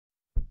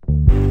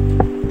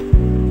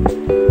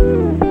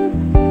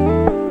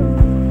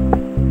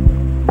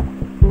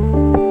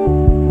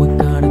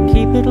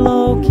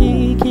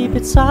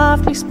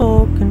softly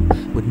spoken,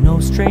 with no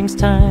strings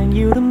tying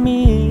you to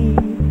me.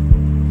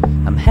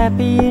 I'm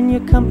happy in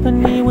your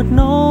company with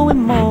no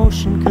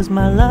emotion, 'cause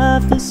my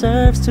love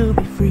deserves to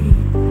be free.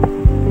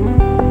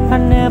 I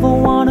never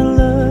wanna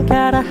look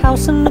at a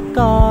house in the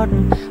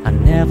garden, I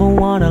never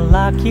wanna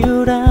lock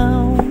you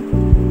down.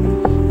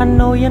 I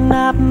know you're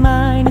not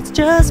mine, it's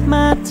just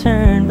my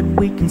turn, but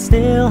we can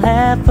still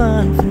have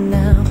fun for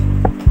now.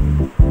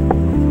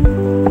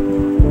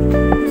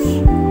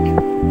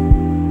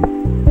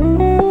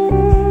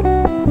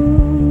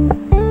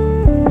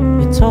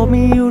 You told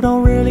me you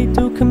don't really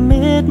do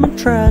commitment,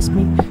 trust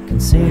me,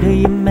 consider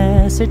your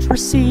message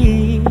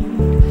received.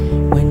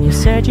 When you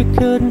said you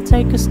couldn't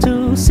take us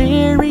too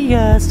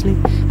seriously,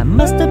 I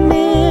must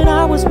admit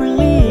I was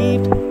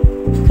relieved.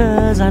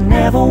 'Cause I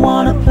never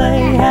wanna play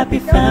happy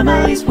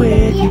families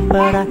with you,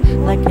 but I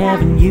like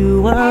having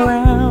you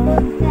around.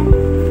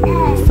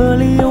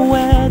 Fully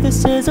aware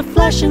this is a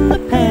flash in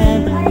the pan,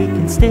 but we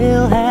can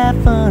still have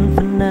fun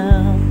for now.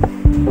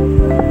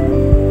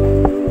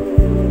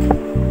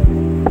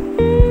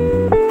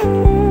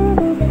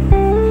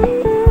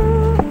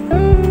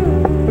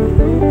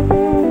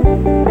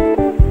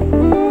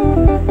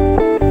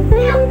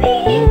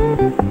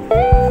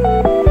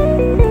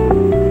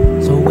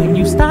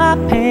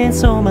 Paying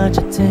so much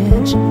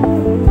attention,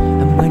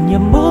 and when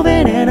you're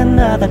moving in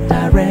another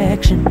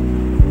direction,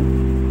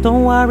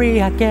 don't worry,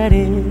 I get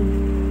it.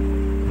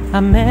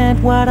 I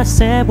meant what I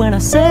said when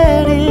I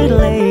said it,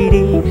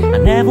 lady. I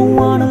never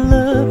wanna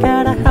look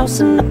at a house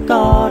in the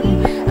garden,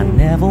 I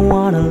never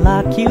wanna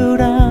lock you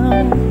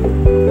down.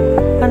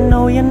 I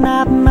know you're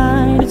not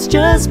mine, it's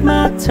just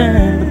my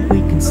turn, but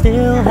we can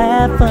still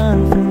have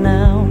fun for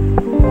now.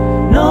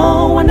 No,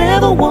 I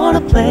never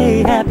wanna play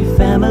happy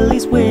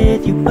families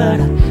with you,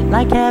 but I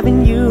like having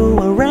you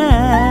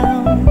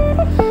around.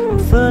 I'm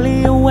fully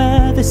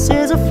aware this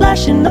is a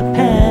flash in the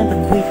pan,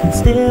 but we can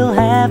still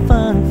have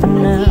fun for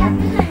now.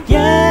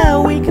 Yeah,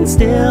 we can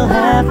still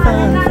have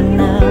fun for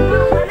now.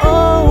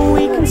 Oh,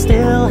 we can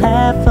still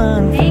have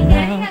fun for now.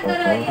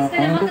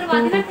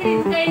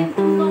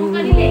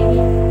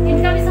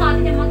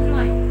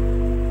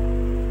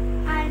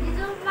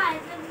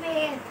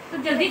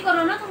 जल्दी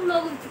करो ना, तुम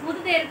लोग खुद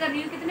देर कर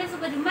रही हो। कितने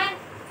सुबह जुम्मा है,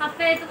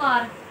 हफ्ते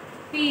इतवार,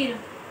 पीर।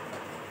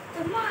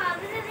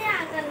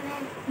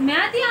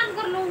 मैं ध्यान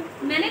कर लूँ,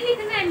 मैंने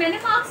लिखना है, मैंने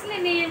मार्क्स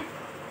लेने हैं।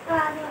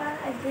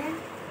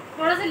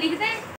 थोड़ा सा लिख दे।